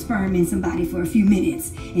put some sperm in somebody for a few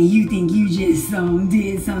minutes and you think you just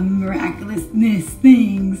did some miraculousness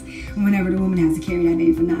things whenever the woman has to carry that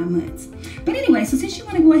baby for 9 months. But anyway, so since you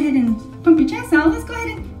want to go ahead and pump your chest out, let's go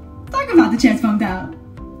ahead and talk about the chest pumped out.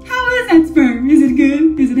 How is that sperm? Is it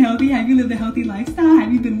good? Is it healthy? Have you lived a healthy lifestyle?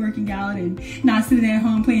 Have you been working out and not sitting at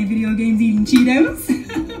home playing video games eating Cheetos?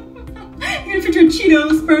 You're gonna put your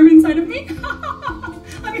Cheeto sperm inside of me?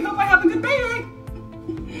 Let me hope I have a good baby.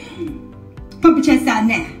 Pump your chest out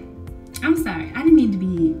now. I'm sorry, I didn't mean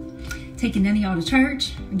taking none of y'all to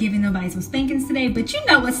church, or giving nobody some spankings today, but you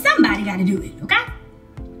know what? Somebody got to do it, okay?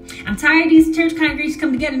 I'm tired of these church congregations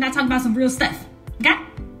coming together and not talking about some real stuff, okay?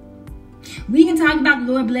 We can talk about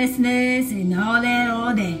the Lord blessing us and all that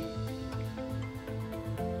all day.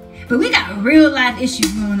 But we got real life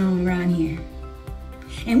issues going on around here.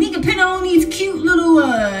 And we can put on these cute little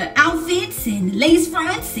outfits and lace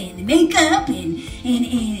fronts and makeup and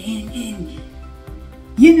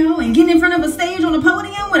you know, and get in front of a stage on a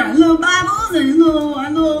podium with our little Bibles and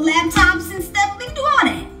our little laptops and stuff. We can do all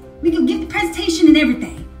that. We can give the presentation and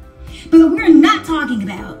everything. But we're not talking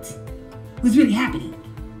about what's really happening.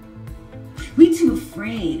 We too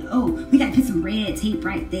afraid. Oh, we got to put some red tape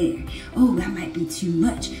right there. Oh, that might be too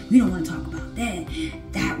much. We don't want to talk about that.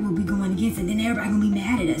 That will be going against it. Then everybody going to be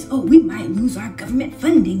mad at us. Oh, we might lose our government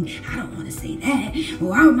funding. I don't want to say that.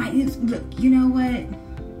 Or I might lose. Look, you know what?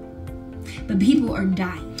 But people are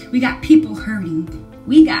dying. We got people hurting.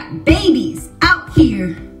 We got babies out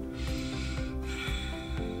here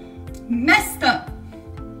messed up.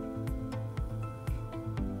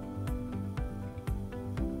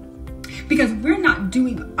 Because we're not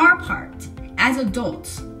doing our part as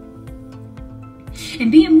adults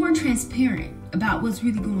and being more transparent about what's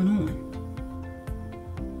really going on.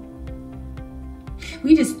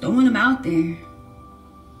 We just throwing them out there.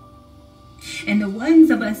 And the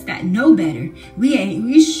ones of us that know better,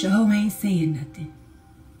 we sure ain't saying nothing.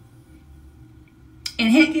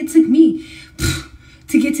 And heck, it took me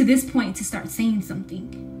to get to this point to start saying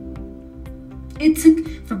something. It took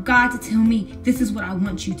for God to tell me, this is what I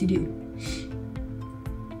want you to do.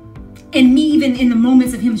 And me, even in the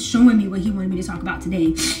moments of him showing me what he wanted me to talk about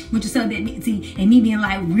today, which is celibacy, and me being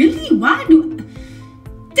like, really? Why do?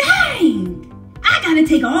 Dang! I gotta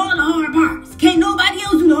take all the hard parts. Can't nobody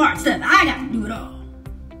else do the hard stuff. I gotta do it all.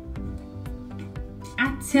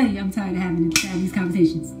 I tell you, I'm tired of having these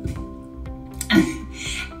conversations. I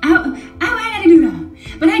gotta do it all.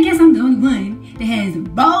 But I guess I'm the only one that has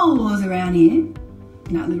balls around here.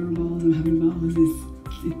 Not literal balls. I'm having balls.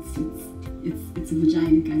 It's a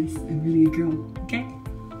vagina, guys. I'm really a girl, okay?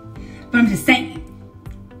 But I'm just saying,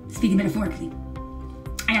 speaking metaphorically,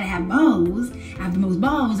 I gotta have balls. I have the most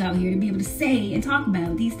balls out here to be able to say and talk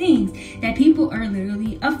about these things that people are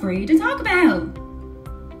literally afraid to talk about.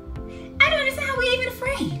 I don't understand how we're even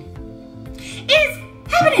afraid. It's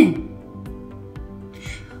happening.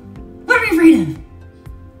 What are we afraid of?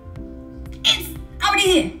 It's already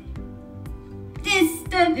here. This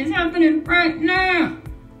stuff is happening right now.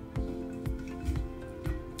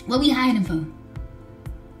 What we hiding for?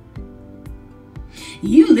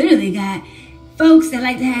 You literally got folks that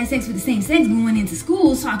like to have sex with the same sex going into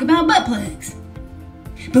schools talk about butt plugs.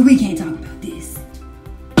 But we can't talk about this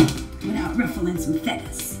without ruffling some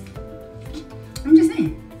feathers. I'm just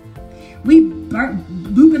saying. We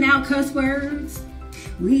blooping out cuss words.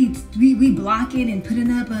 We blocking and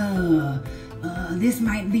putting up this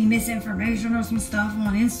might be misinformation or some stuff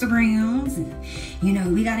on Instagrams. And, you know,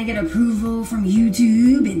 we got to get approval from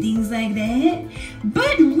YouTube and things like that.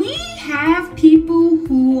 But we have people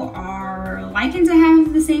who are liking to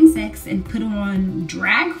have the same sex and put on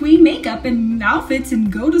drag queen makeup and outfits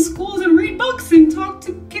and go to schools and read books and talk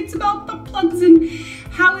to kids about butt plugs and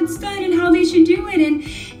how it's done and how they should do it. And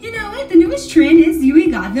you know what? The newest trend is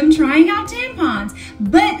we got them trying out tampons.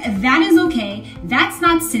 But that is okay. That's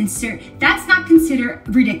not censored. That's not considered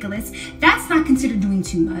ridiculous. That's not considered doing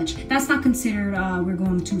too much. That's not considered we're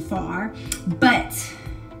going too far. But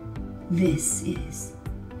this is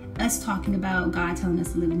us talking about God telling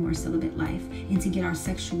us to live a more celibate life and to get our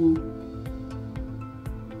sexual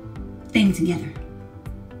thing together.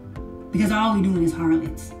 Because all we doing is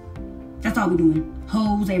harlots. That's all we doing.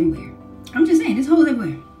 Hoes everywhere. I'm just saying, there's hoes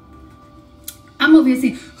everywhere. I'm over here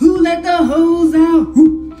saying, who let the hoes out?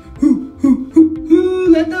 Who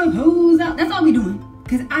let the hoes out? That's all we doing.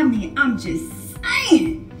 Because I mean, I'm just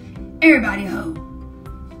saying, everybody a hoe.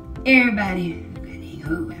 Everybody a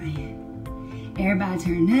hoe out here. Everybody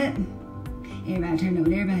turned up. Everybody turned up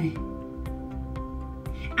with everybody.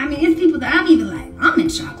 I mean, it's people that I'm even like, I'm in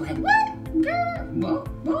shock. Like, what? Girl, what?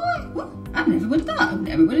 I never would have thought.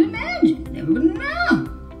 Never would have imagined. Never would have known.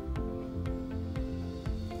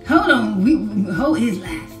 Hold on, hoe is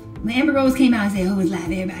live. When Amber Rose came out and said hoe is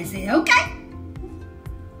live, everybody said, okay.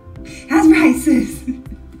 That's right, sis.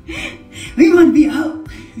 We want to be a hoe.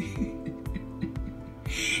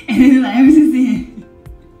 And then like, ever since then,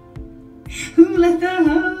 who let the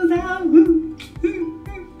hoes out?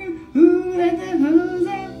 Who let the hoes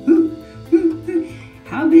out?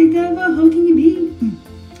 How big of a hoe can you be?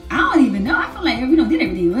 I don't even know. I feel like we don't did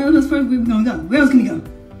everything. Where else we gonna go? Where else can we go?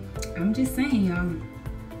 I'm just saying, y'all.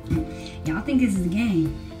 Y'all think this is a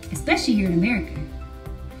game. It's especially here in America,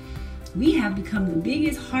 we have become the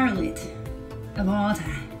biggest harlot of all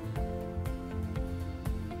time.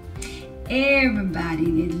 Everybody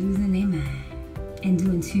is losing their mind and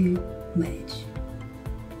doing too much.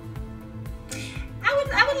 I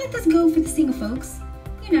would let this go for the single folks,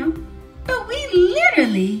 you know. But we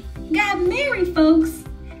literally got married folks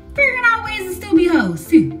figuring out ways to still be hoes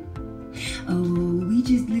too. Oh, we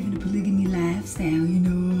just living a polygamy lifestyle, you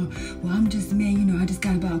know. Well, I'm just a man, you know, I just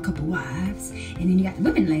got about a couple wives. And then you got the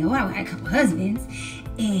women like, oh, I got a couple husbands.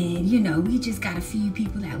 And, you know, we just got a few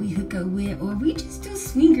people that we hook up with. Or we just do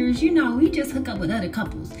swingers, you know. We just hook up with other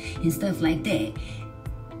couples and stuff like that.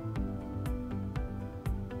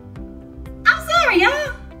 I'm sorry,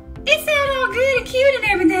 y'all. It sounds all good and cute and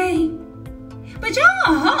everything. But y'all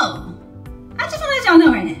a hoe. I just want to let y'all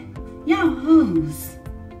know right now. Y'all hoes.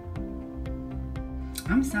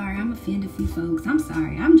 I'm sorry, I'm offended a few folks. I'm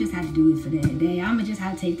sorry. I'm just had to do it for that day. I'm just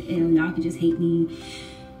had to take the L. Y'all can just hate me.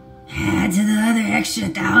 Add to the other extra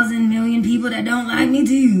 1,000 million people that don't like me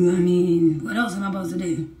too. I mean, what else am I supposed to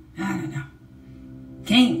do? I don't know.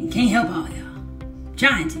 Can't help all y'all.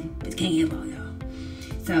 Trying to, but can't help all y'all.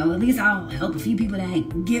 So at least I'll help a few people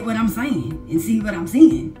that get what I'm saying and see what I'm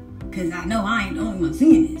seeing. Because I know I ain't the only one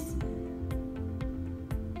seeing this.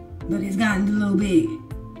 But it's gotten a little bit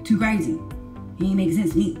too crazy. It ain't making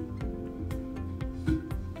sense to me.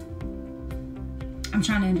 I'm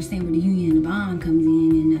trying to understand where the union and the bond comes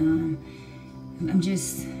in, and I'm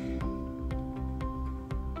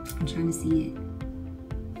trying to see it.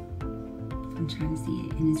 I'm trying to see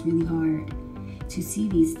it, and it's really hard to see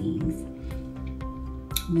these things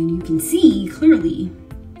when you can see clearly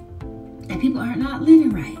that people are not living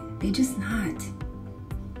right. They're just not.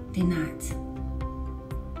 They're not.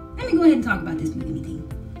 Let me go ahead and talk about this polygamy thing.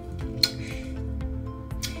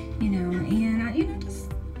 You know, and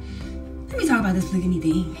just let me talk about this polygamy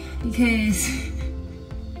thing, because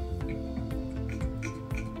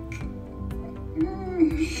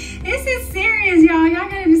this is serious, y'all. Y'all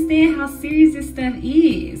gotta understand how serious this stuff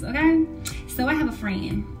is, okay? So I have a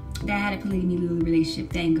friend that had a polygamy little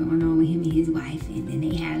relationship thing going on with him and his wife, and then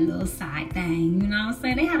they had a little side thing, you know what I'm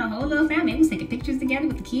saying? They had a whole little family. They was taking pictures together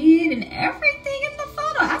with the kid and everything in the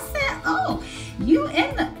photo. I said, oh, you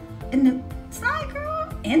and the side girl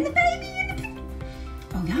and the baby and the picture.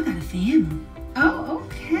 Oh, y'all got a family. Oh,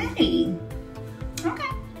 okay.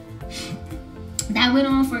 Okay. That went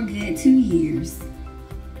on for a good 2 years.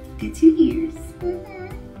 Good 2 years. Mm-hmm.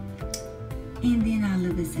 And then all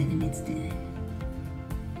of a sudden it's done.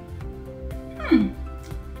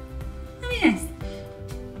 Let me ask.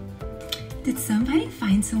 Did somebody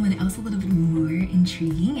find someone else a little bit more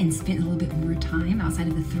intriguing and spent a little bit more time outside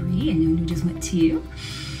of the 3 and then you just went 2?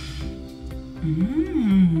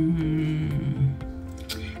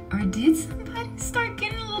 Or did somebody start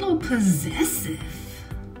getting a little possessive?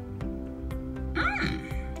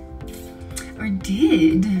 Or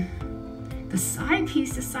did the side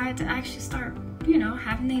piece decide to actually start, you know,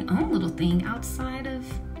 having their own little thing outside of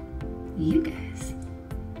you guys?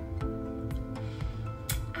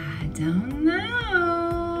 I don't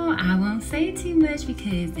know. I won't say too much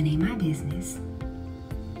because it ain't my business.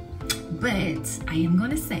 But I am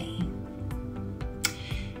gonna say,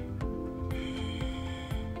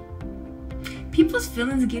 people's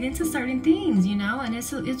feelings get into certain things, you know, and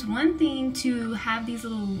it's one thing to have these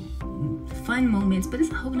little fun moments, but it's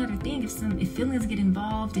a whole other thing if feelings get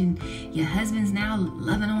involved and your husband's now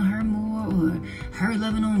loving on her more or her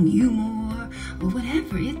loving on you more or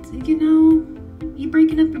whatever. It's, you know, you're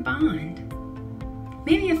breaking up your bond.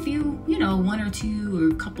 Maybe a few, you know, 1 or 2 or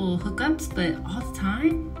a couple hookups, but all the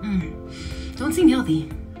time, don't seem healthy.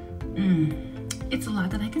 It's a lot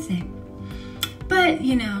that I could say. But,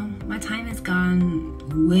 you know, my time has gone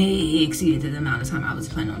way exceeded the amount of time I was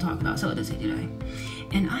planning on talking about celibacy today.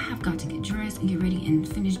 And I have got to get dressed and get ready and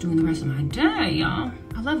finish doing the rest of my day, y'all.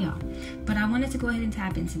 I love y'all. But I wanted to go ahead and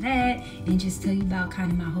tap into that and just tell you about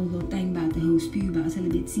kind of my whole little thing about the whole spew about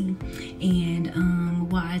celibacy and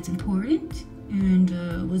why it's important and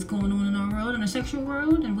what's going on in our world, in our sexual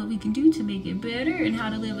world, and what we can do to make it better and how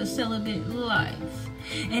to live a celibate life.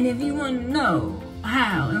 And if you want to know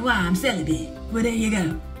how and why I'm celibate, well, there you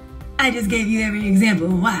go. I just gave you every example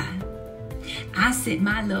of why. I sit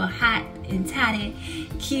my little hot and tidy,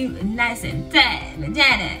 cute and nice and tight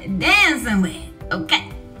vagina down somewhere, okay?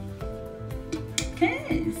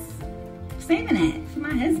 Cause I'm saving that for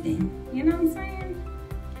my husband, you know what I'm saying?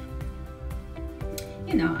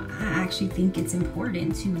 You know, I actually think it's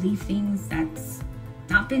important to leave things that's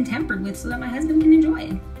not been tempered with so that my husband can enjoy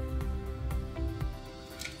it.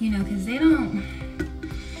 You know, cause they don't,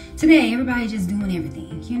 today everybody's just doing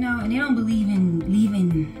everything. you know, and they don't believe in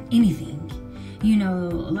leaving anything. You know,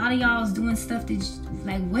 a lot of y'all is doing stuff that's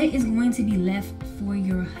like, what is going to be left for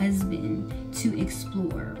your husband to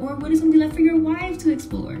explore? Or what is going to be left for your wife to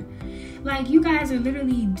explore? Like, you guys are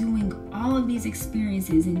literally doing all of these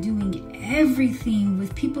experiences and doing everything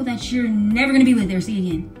with people that you're never going to be with or see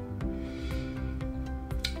again.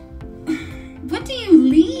 What do you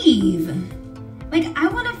leave? Like, I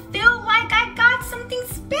want to feel like I got something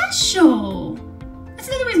special. That's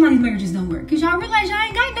another reason why these marriages don't work. Because y'all realize y'all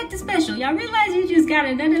ain't got nothing special. Y'all realize you just got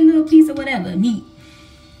another little piece of whatever, meat.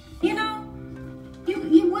 You know?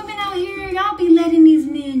 You women out here, y'all be letting these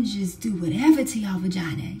men just do whatever to y'all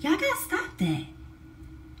vagina. Y'all gotta stop that.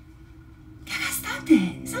 Y'all gotta stop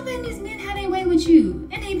that. Stop letting these men have their way with you.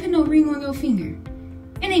 And they ain't put no ring on your finger.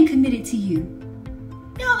 And ain't committed to you.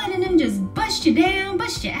 Y'all letting them just bust you down,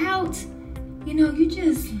 bust you out. You know, you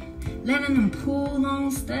just letting them pull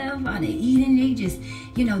on stuff while they eating. They just,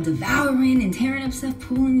 you know, devouring and tearing up stuff,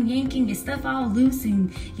 pulling, yanking your stuff all loose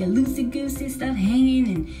and your loosey-goosey stuff hanging.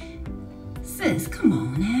 And sis, come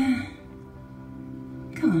on now.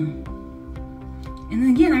 Come on. And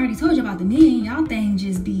then again, I already told you about the men. Y'all thing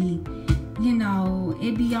just be, you know,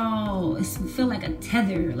 it be all, it feel like a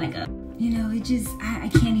tether, like a, you know, it just, I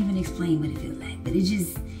can't even explain what it feels like. But it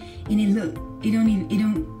just, and it look,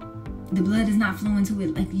 the blood is not flowing to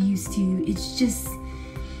it like it used to. It's just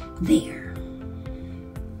there.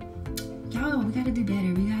 Y'all, we gotta do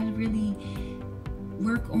better. We gotta really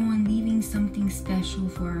work on leaving something special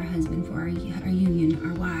for our husband, for our union,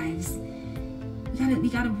 our wives. We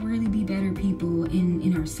gotta really be better people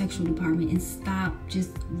in our sexual department and stop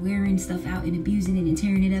just wearing stuff out and abusing it and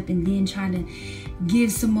tearing it up and then trying to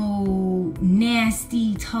give some old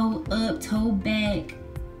nasty toe up, toe back,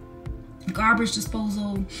 garbage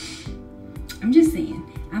disposal. I'm just saying.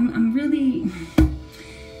 I'm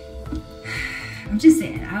just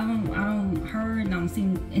saying. I don't heard and I don't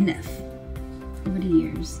seen enough over the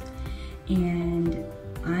years, and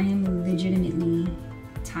I am legitimately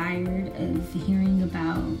tired of hearing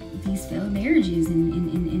about these failed marriages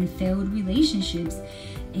and failed relationships,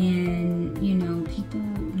 and you know, people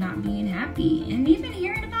not being happy, and even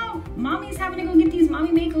hearing about mommies having to go get these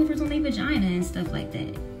mommy makeovers on their vagina and stuff like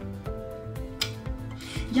that.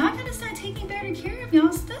 Y'all gotta start taking better care of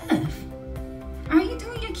y'all stuff. Are you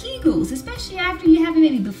doing your Kegels, especially after you have a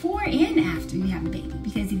baby, before and after you have a baby?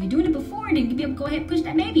 Because if you're doing it before, then you'll be able to go ahead and push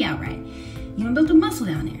that baby out right. You're gonna build the muscle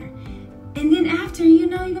down there. And then after, you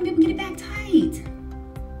know, you're gonna be able to get it back tight.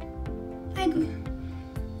 Like,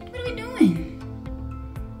 what are we doing?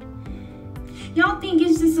 Y'all think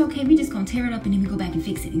it's just okay, we just gonna tear it up and then we go back and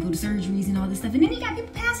fix it and go to surgeries and all this stuff. And then you got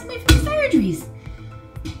people passing away from the surgeries.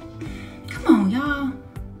 Come on, y'all.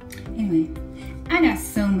 Anyway, I got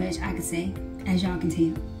so much I could say, as y'all can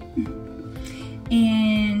tell.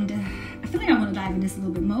 And I feel like I want to dive into this a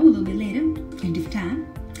little bit more, a little bit later, at a different time.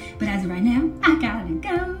 But as of right now, I gotta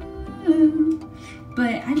go.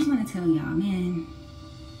 But I just want to tell y'all, man,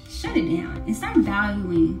 shut it down and start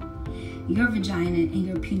valuing your vagina and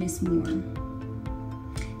your penis more.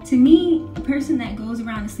 To me, a person that goes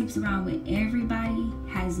around and sleeps around with everybody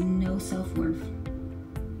has no self-worth.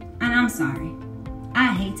 And I'm sorry.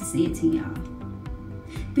 I hate to say it to y'all,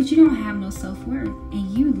 but you don't have no self-worth,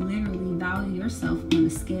 and you literally value yourself on a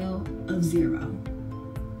scale of 0.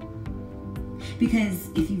 Because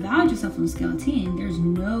if you value yourself on a scale of 10, there's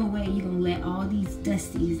no way you're gonna let all these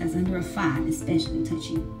dusties that's under a 5 especially touch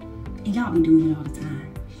you. And y'all be doing it all the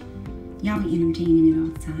time. Y'all be entertaining it all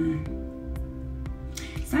the time.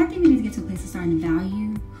 So I think we need to get to a place of starting to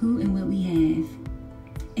value who and what we have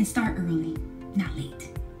and start early, not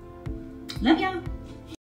late. Love y'all.